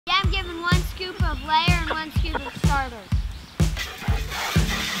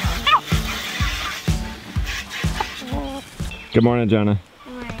Good morning, Jonah.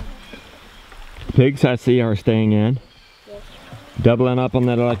 Good morning. Pigs, I see, are staying in. Yes. Doubling up on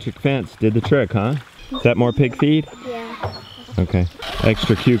that electric fence did the trick, huh? Is that more pig feed? Yeah. Okay.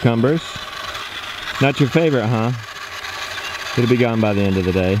 Extra cucumbers. Not your favorite, huh? It'll be gone by the end of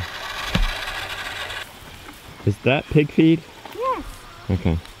the day. Is that pig feed? Yes.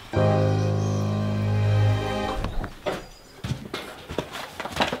 Okay.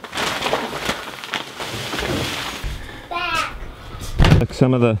 Look,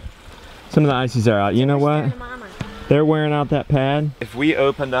 some of the ices are out. You know what? They're wearing out that pad. If we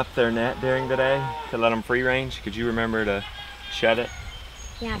opened up their net during the day to let them free range, could you remember to shut it?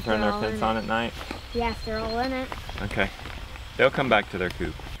 Yeah. And turn their fence on at night? Yeah, if they're all in it. Okay. They'll come back to their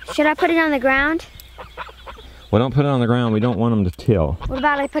coop. Should I put it on the ground? Well, don't put it on the ground. We don't want them to till. What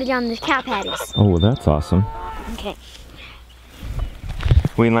about I put it on the cow patties? Oh, well, that's awesome. Okay.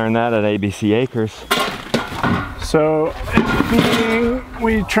 We learned that at ABC Acres. So,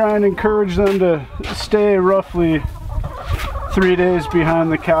 we try and encourage them to stay roughly 3 days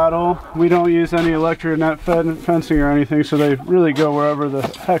behind the cattle. We don't use any electric net fencing or anything, so they really go wherever the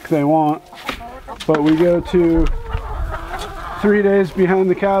heck they want. But we go to 3 days behind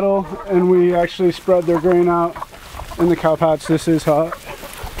the cattle, and we actually spread their grain out in the cow patch. This is hot.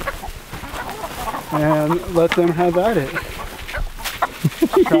 And let them have at it.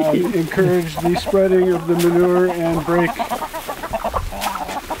 Try and encourage the spreading of the manure and break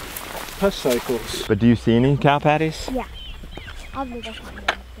pest cycles. But do you see any cow patties? Yeah. I'll do this one.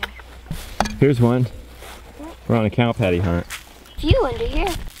 Yeah. Here's one. We're on a cow patty hunt. Few under here.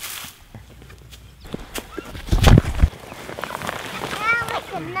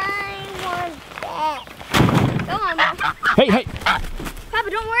 Go on, Mom. Hey, hey! Papa,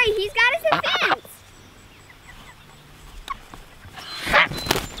 don't worry. He's got us a fence.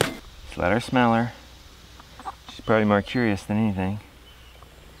 Just let her smell her. She's probably more curious than anything.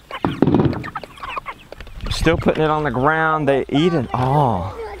 Still putting it on the ground. They eat it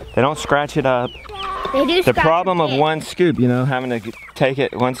all. They don't scratch it up. They do. The problem of one scoop, you know, having to take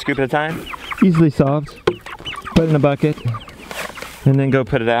it one scoop at a time, easily solved. Put it in a bucket and then go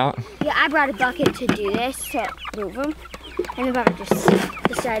put it out. Yeah, I brought a bucket to do this, to move them. And the bucket just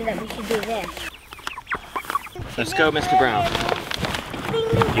decided that we should do this. Let's go, Mr. Brown.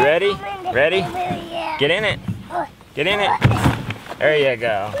 You ready? Ready? Get in it. Get in it. There you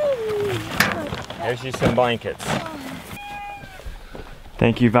go. There's you some blankets.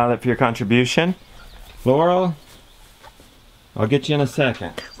 Thank you, Violet, for your contribution. Laurel, I'll get you in a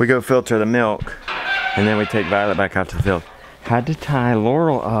second. We go filter the milk, and then we take Violet back out to the field. Had to tie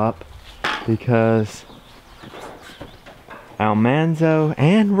Laurel up because Almanzo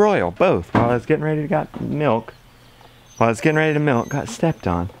and Royal, both, while I was getting ready to milk, got stepped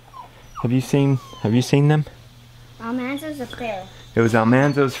on. Have you seen them? Almanzo's up there. It was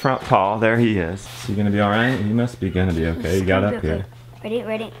Almanzo's front paw. There he is. Is he gonna be all right? He must be gonna be okay. He got up here. Ready,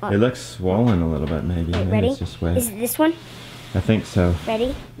 ready. It looks swollen a little bit, maybe. Wait, Maybe ready? it's just wet. Is it this one? I think so.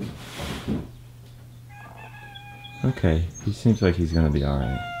 Ready? Okay, he seems like he's gonna be all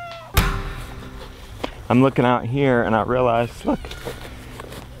right. I'm looking out here and I realized, look,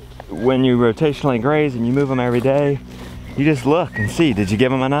 when you rotationally graze and you move them every day, you just look and see, did you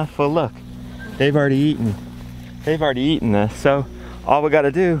give them enough? Well, look, they've already eaten this. So all we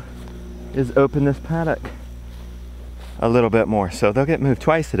gotta do is open this paddock a little bit more. So they'll get moved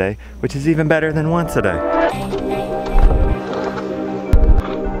twice a day, which is even better than once a day.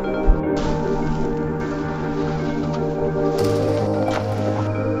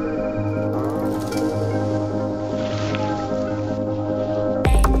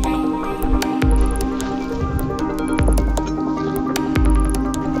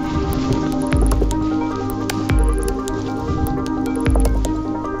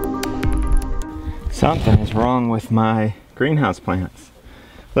 Something is wrong with my greenhouse plants.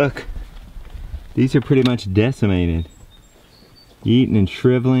 Look, these are pretty much decimated. Eating and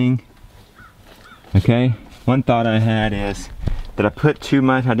shriveling. Okay, one thought I had is that I put too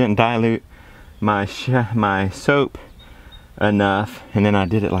much, I didn't dilute my soap enough, and then I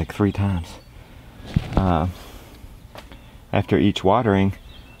did it like 3 times after each watering.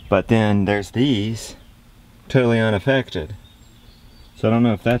 But then there's these, totally unaffected. So I don't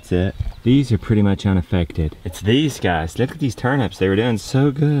know if that's it. These are pretty much unaffected. It's these guys. Look at these turnips. They were doing so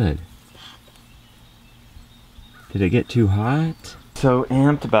good. Did it get too hot? So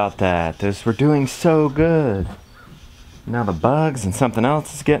amped about that. Those were doing so good. Now the bugs and something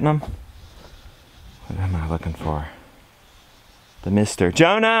else is getting them. What am I looking for? The Mr.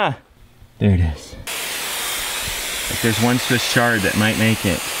 Jonah! There it is. Like there's one Swiss chard that might make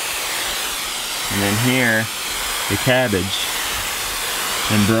it. And then here, the cabbage.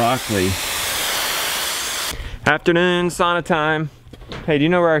 and broccoli. Afternoon, sauna time. Hey, do you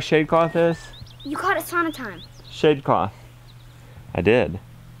know where our shade cloth is? You called it sauna time. Shade cloth. I did.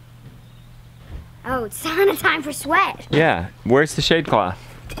 Oh, it's sauna time for sweat. Yeah, where's the shade cloth?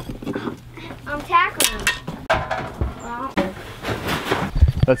 I'm tackling. Well,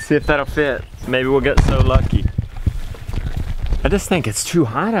 Let's see if that'll fit. Maybe we'll get so lucky. I just think it's too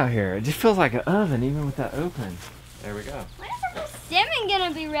hot out here. It just feels like an oven even with that open. There we go. when is the persimmon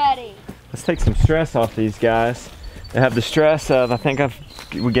gonna be ready? Let's take some stress off these guys. They have the stress of, I think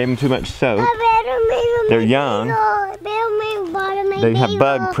we gave them too much soap. They're young. They have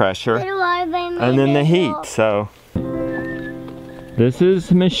bug pressure. And then the heat, so. This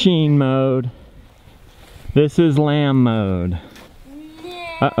is machine mode. This is lamb mode.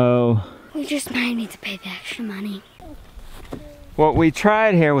 Uh-oh. We just might need to pay the extra money. What we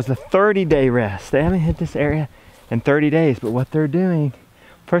tried here was a 30-day rest. They haven't hit this area in 30 days, but what they're doing,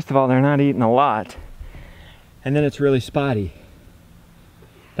 first of all, they're not eating a lot. And then it's really spotty.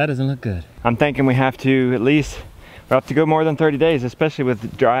 That doesn't look good. I'm thinking we have to at least, we'll have to go more than 30 days, especially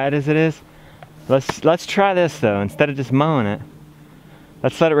with dried as it is. Let's try this though, instead of just mowing it.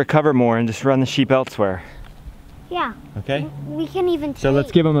 Let's let it recover more and just run the sheep elsewhere. Yeah. Okay? We can even So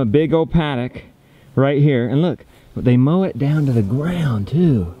let's give them a big old paddock right here. And look, they mow it down to the ground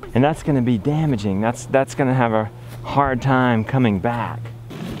too. And that's gonna be damaging. That's gonna have a hard time coming back.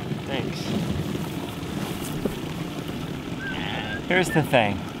 Thanks. Here's the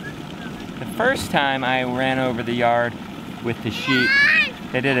thing. The first time I ran over the yard with the sheep,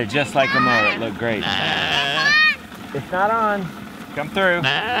 they did it just like a mower. It looked great. It's not on. Come through.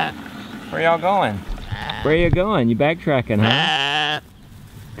 Where y'all going? Where you going? You backtracking, huh?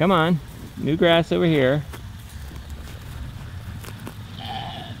 Come on. New grass over here.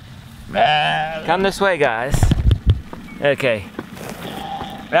 Come this way, guys. Okay.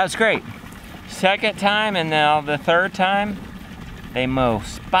 That was great. Second time and now the third time, they mow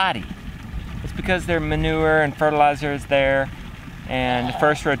spotty. It's because their manure and fertilizer is there, and the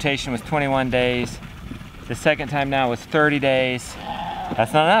first rotation was 21 days. The second time now was 30 days.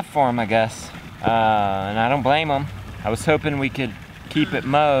 That's not enough for them, I guess. And I don't blame them. I was hoping we could keep it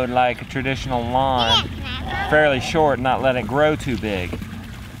mowed like a traditional lawn, fairly short, not let it grow too big.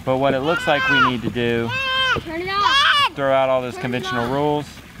 But what it looks like we need to do, turn it off. Throw out all those conventional rules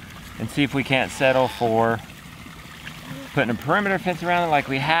and see if we can't settle for putting a perimeter fence around it like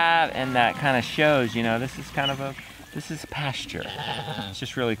we have, and that kind of shows, you know, this is pasture. It's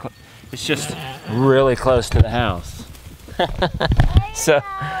just really close to the house. So,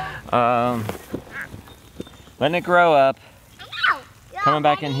 letting it grow up, coming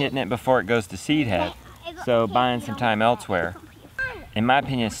back and hitting it before it goes to seed head. So buying some time elsewhere. In my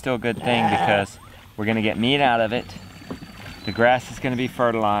opinion, it's still a good thing because we're gonna get meat out of it. The grass is gonna be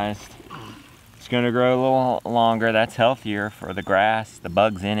fertilized. It's gonna grow a little longer. That's healthier for the grass, the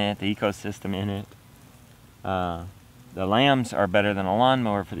bugs in it, the ecosystem in it. The lambs are better than a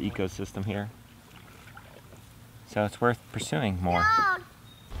lawnmower for the ecosystem here. So it's worth pursuing more.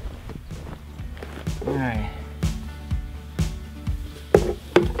 All right.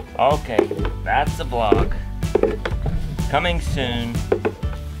 Okay, that's the vlog. Coming soon.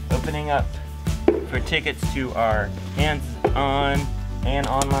 Opening up for tickets to our hands-on and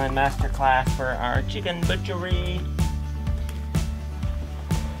online masterclass for our chicken butchery.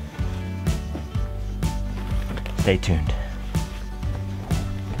 Stay tuned.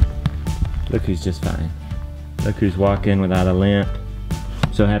 Look who's just fine. Look who's walking without a limp.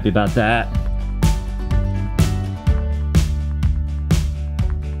 So happy about that.